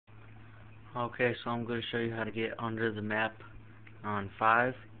Okay, so I'm going to show you how to get under the map on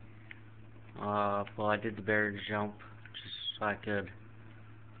 5. Well, I did the barrier jump just so I could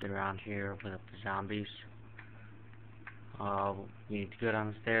get around here with the zombies. You need to go down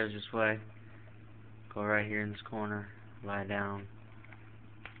the stairs this way. Go right here in this corner, lie down,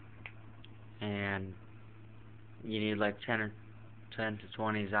 and you need like 10 to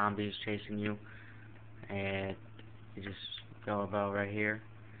 20 zombies chasing you, and you just go about right here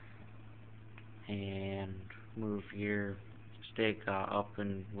and move your stick up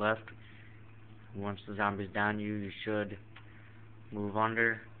and left. Once the zombie's down you should move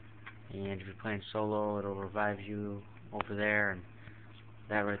under, and if you're playing solo it'll revive you over there, and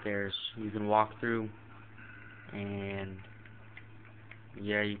that right there is you can walk through, and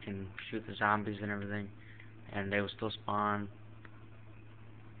yeah, you can shoot the zombies and everything, and they will still spawn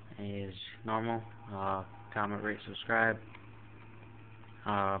as normal. Comment, rate, subscribe.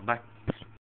 Bye.